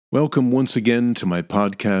Welcome once again to my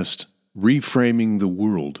podcast, Reframing the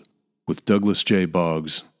World, with Douglas J.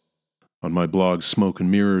 Boggs, on my blog Smoke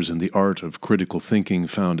and Mirrors and the Art of Critical Thinking,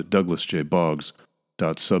 found at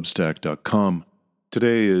douglasjboggs.substack.com.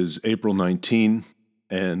 Today is April 19,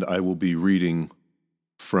 and I will be reading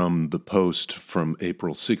from the post from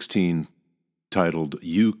April 16, titled,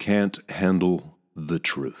 You Can't Handle the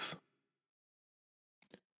Truth.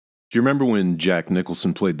 Do you remember when Jack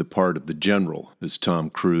Nicholson played the part of the general as Tom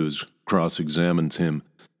Cruise cross-examines him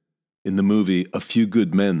in the movie A Few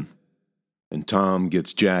Good Men? And Tom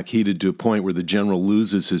gets Jack heated to a point where the general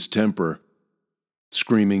loses his temper,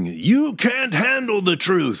 screaming, You can't handle the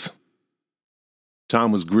truth!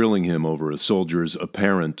 Tom was grilling him over a soldier's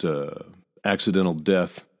apparent accidental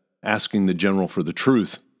death, asking the general for the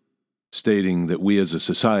truth, stating that we as a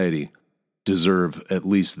society deserve at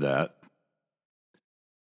least that.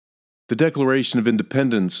 The Declaration of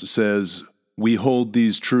Independence says, we hold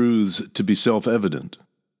these truths to be self-evident,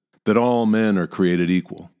 that all men are created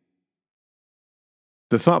equal.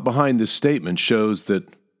 The thought behind this statement shows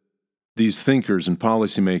that these thinkers and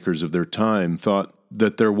policymakers of their time thought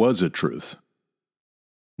that there was a truth.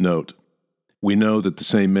 Note, we know that the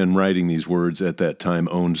same men writing these words at that time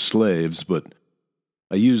owned slaves, but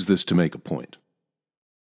I use this to make a point.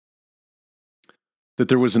 That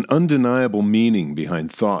there was an undeniable meaning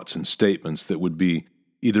behind thoughts and statements that would be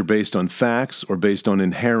either based on facts or based on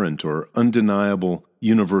inherent or undeniable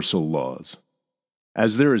universal laws.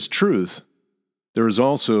 As there is truth, there is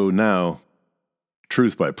also now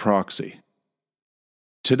truth by proxy.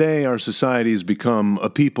 Today, our society has become a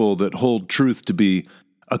people that hold truth to be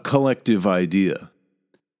a collective idea.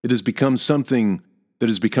 It has become something that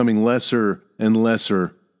is becoming lesser and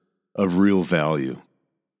lesser of real value.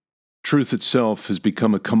 Truth itself has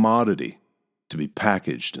become a commodity to be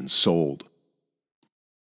packaged and sold.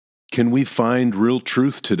 Can we find real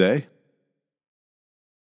truth today?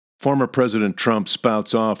 Former President Trump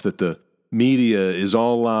spouts off that the media is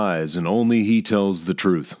all lies and only he tells the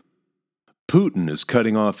truth. Putin is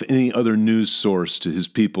cutting off any other news source to his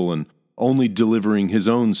people and only delivering his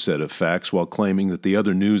own set of facts while claiming that the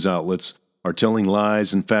other news outlets are telling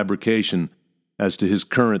lies and fabrication as to his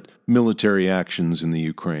current military actions in the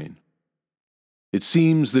Ukraine. It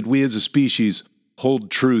seems that we as a species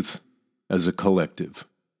hold truth as a collective.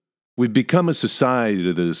 We've become a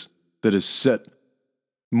society that is set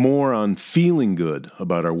more on feeling good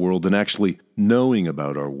about our world than actually knowing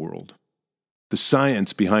about our world. The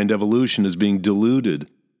science behind evolution is being diluted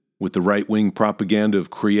with the right-wing propaganda of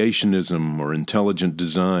creationism or intelligent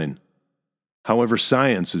design. However,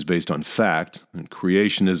 science is based on fact, and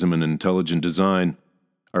creationism and intelligent design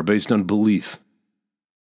are based on belief.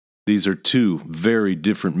 These are two very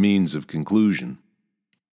different means of conclusion.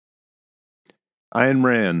 Ayn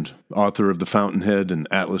Rand, author of The Fountainhead and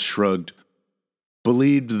Atlas Shrugged,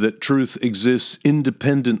 believed that truth exists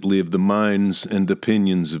independently of the minds and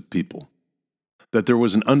opinions of people, that there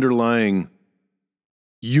was an underlying,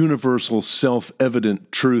 universal,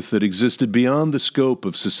 self-evident truth that existed beyond the scope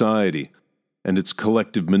of society and its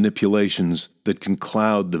collective manipulations that can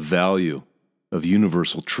cloud the value of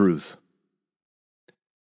universal truth.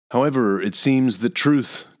 However, it seems that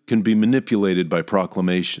truth can be manipulated by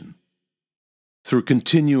proclamation. Through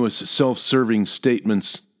continuous self-serving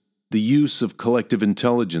statements, the use of collective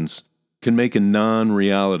intelligence can make a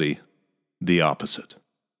non-reality the opposite.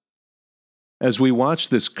 As we watch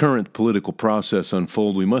this current political process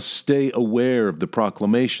unfold, we must stay aware of the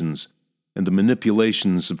proclamations and the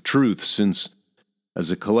manipulations of truth, since,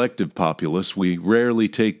 as a collective populace, we rarely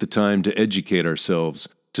take the time to educate ourselves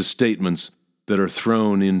to statements that are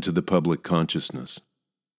thrown into the public consciousness.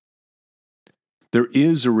 There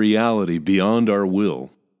is a reality beyond our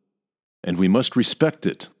will, and we must respect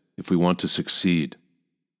it if we want to succeed.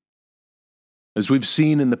 As we've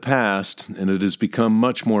seen in the past, and it has become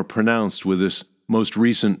much more pronounced with this most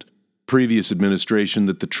recent previous administration,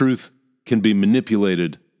 that the truth can be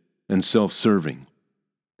manipulated and self-serving.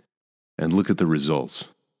 And look at the results.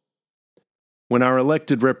 When our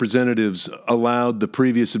elected representatives allowed the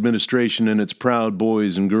previous administration and its proud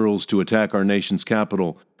boys and girls to attack our nation's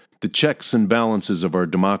capital, the checks and balances of our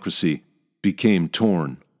democracy became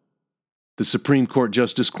torn. The Supreme Court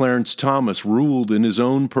Justice Clarence Thomas ruled in his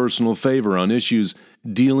own personal favor on issues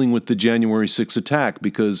dealing with the January 6 attack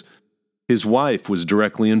because his wife was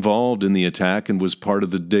directly involved in the attack and was part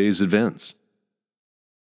of the day's events.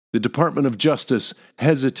 The Department of Justice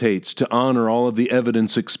hesitates to honor all of the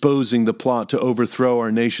evidence exposing the plot to overthrow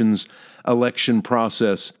our nation's election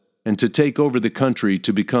process and to take over the country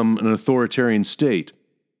to become an authoritarian state,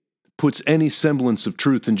 puts any semblance of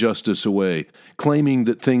truth and justice away, claiming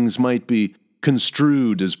that things might be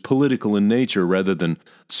construed as political in nature rather than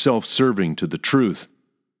self-serving to the truth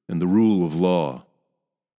and the rule of law.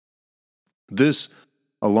 This,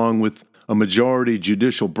 along with a majority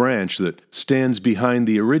judicial branch that stands behind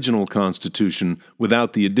the original Constitution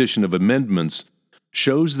without the addition of amendments,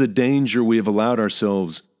 shows the danger we have allowed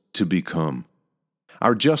ourselves to become.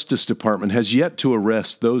 Our Justice Department has yet to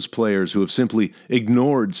arrest those players who have simply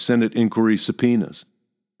ignored Senate inquiry subpoenas.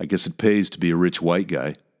 I guess it pays to be a rich white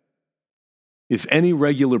guy. If any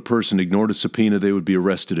regular person ignored a subpoena, they would be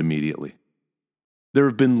arrested immediately. There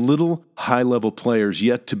have been little high-level players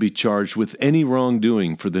yet to be charged with any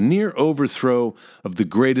wrongdoing for the near overthrow of the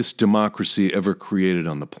greatest democracy ever created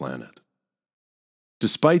on the planet.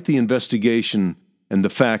 Despite the investigation and the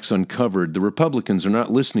facts uncovered, the Republicans are not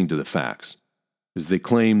listening to the facts, as they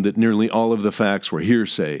claim that nearly all of the facts were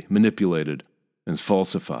hearsay, manipulated, and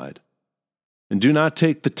falsified, and do not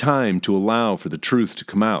take the time to allow for the truth to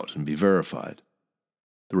come out and be verified.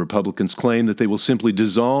 The Republicans claim that they will simply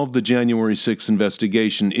dissolve the January 6th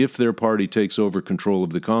investigation if their party takes over control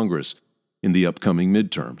of the Congress in the upcoming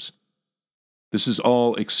midterms. This is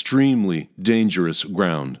all extremely dangerous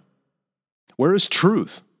ground. Where is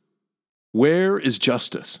truth? Where is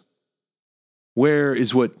justice? Where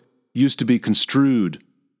is what used to be construed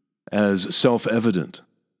as self-evident?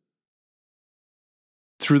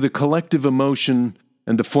 Through the collective emotion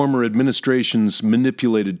and the former administration's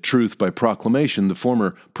manipulated truth by proclamation, the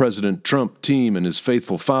former President Trump team and his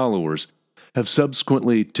faithful followers have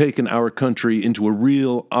subsequently taken our country into a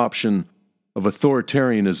real option of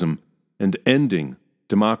authoritarianism and ending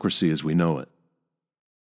democracy as we know it.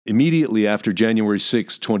 Immediately after January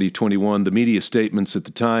 6, 2021, the media statements at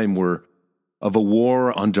the time were of a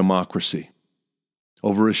war on democracy.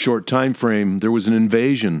 Over a short time frame, there was an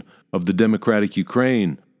invasion of the democratic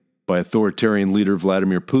Ukraine by authoritarian leader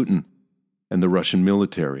Vladimir Putin and the Russian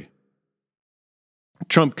military.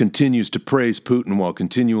 Trump continues to praise Putin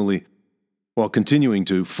while continuing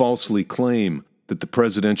to falsely claim that the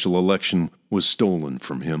presidential election was stolen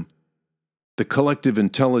from him. The collective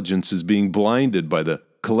intelligence is being blinded by the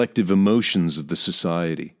collective emotions of the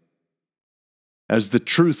society. As the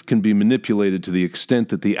truth can be manipulated to the extent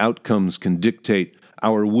that the outcomes can dictate,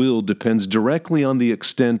 our will depends directly on the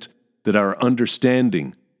extent that our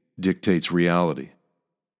understanding dictates reality.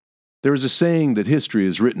 There is a saying that history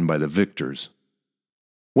is written by the victors.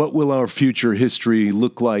 What will our future history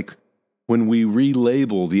look like when we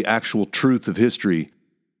relabel the actual truth of history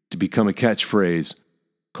to become a catchphrase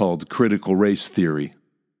called critical race theory?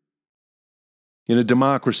 In a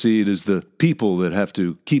democracy, it is the people that have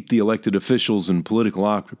to keep the elected officials and political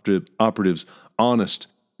operatives honest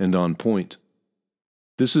and on point.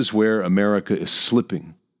 This is where America is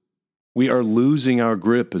slipping. We are losing our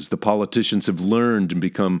grip as the politicians have learned and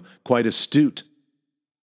become quite astute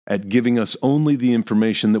at giving us only the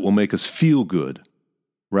information that will make us feel good,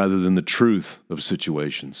 rather than the truth of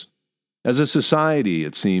situations. As a society,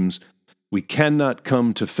 it seems, we cannot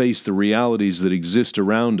come to face the realities that exist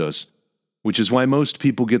around us, which is why most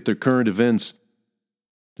people get their current event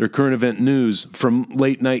news from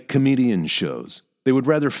late-night comedian shows. They would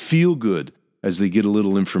rather feel good as they get a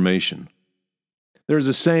little information. There is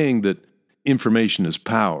a saying that information is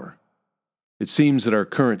power. It seems that our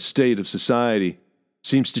current state of society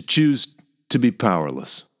seems to choose to be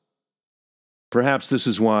powerless. Perhaps this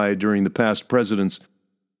is why, during the past presidents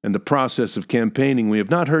and the process of campaigning, we have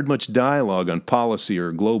not heard much dialogue on policy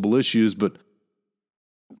or global issues, but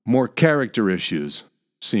more character issues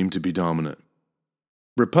seem to be dominant.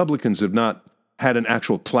 Republicans have not had an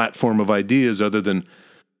actual platform of ideas other than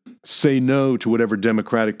say no to whatever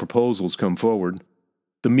Democratic proposals come forward.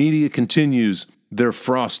 The media continues their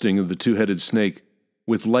frosting of the two-headed snake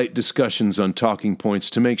with light discussions on talking points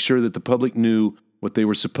to make sure that the public knew what they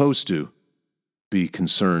were supposed to be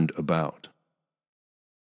concerned about.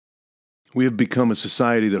 We have become a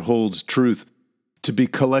society that holds truth to be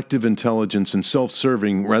collective intelligence and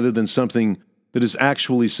self-serving rather than something that is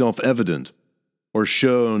actually self-evident or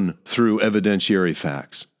shown through evidentiary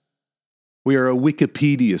facts. We are a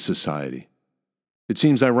Wikipedia society. It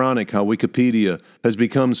seems ironic how Wikipedia has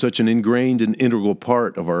become such an ingrained and integral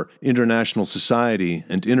part of our international society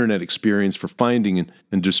and internet experience for finding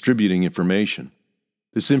and distributing information.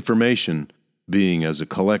 This information being as a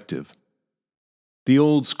collective. The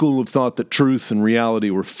old school of thought that truth and reality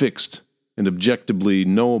were fixed and objectively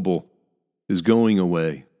knowable is going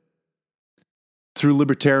away. Through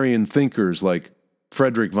libertarian thinkers like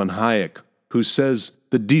Friedrich von Hayek, who says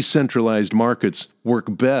that decentralized markets work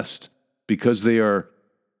best because they are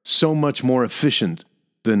so much more efficient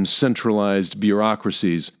than centralized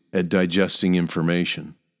bureaucracies at digesting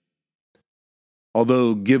information.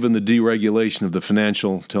 Although, given the deregulation of the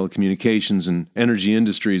financial, telecommunications, and energy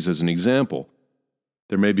industries as an example,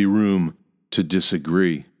 there may be room to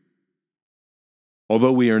disagree.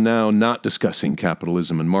 Although we are now not discussing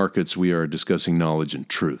capitalism and markets, we are discussing knowledge and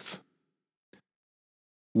truth.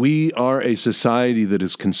 We are a society that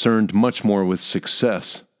is concerned much more with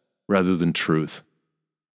success rather than truth.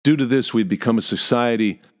 Due to this, we've become a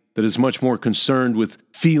society that is much more concerned with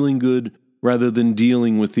feeling good rather than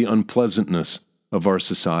dealing with the unpleasantness of our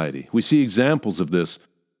society. We see examples of this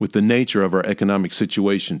with the nature of our economic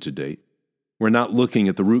situation to date. We're not looking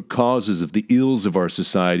at the root causes of the ills of our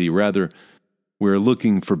society. Rather, we're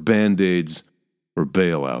looking for Band-Aids or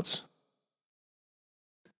bailouts.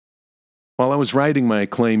 While I was writing my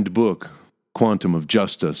acclaimed book, Quantum of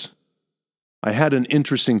Justice, I had an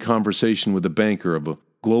interesting conversation with a banker of a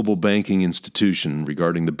global banking institution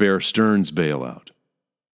regarding the Bear Stearns bailout.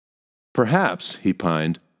 Perhaps, he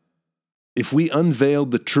pined, if we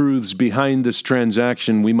unveiled the truths behind this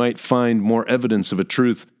transaction, we might find more evidence of a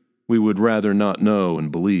truth we would rather not know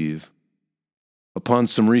and believe. Upon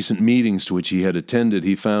some recent meetings to which he had attended,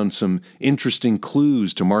 he found some interesting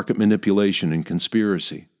clues to market manipulation and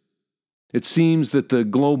conspiracy. It seems that the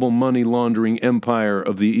global money laundering empire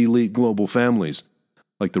of the elite global families,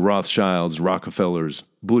 like the Rothschilds, Rockefellers,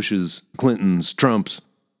 Bushes, Clintons, Trumps,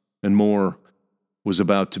 and more, was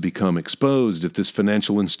about to become exposed if this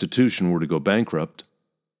financial institution were to go bankrupt.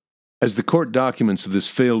 As the court documents of this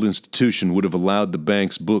failed institution would have allowed the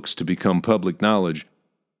bank's books to become public knowledge,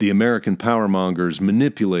 the American powermongers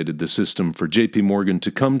manipulated the system for J.P. Morgan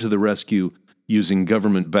to come to the rescue using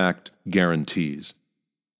government-backed guarantees.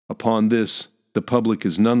 Upon this, the public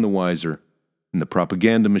is none the wiser, and the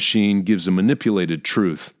propaganda machine gives a manipulated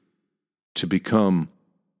truth to become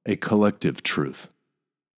a collective truth.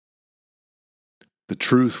 The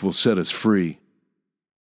truth will set us free.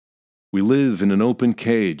 We live in an open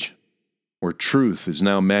cage where truth is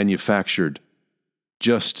now manufactured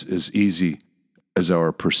just as easy as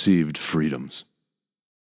our perceived freedoms.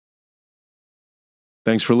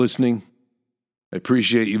 Thanks for listening. I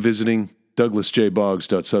appreciate you visiting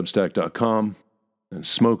douglasjboggs.substack.com and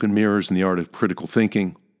Smoke and Mirrors and the Art of Critical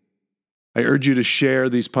Thinking. I urge you to share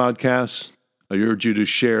these podcasts. I urge you to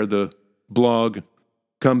share the blog.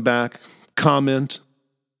 Come back, comment.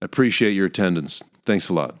 I appreciate your attendance. Thanks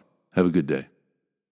a lot. Have a good day.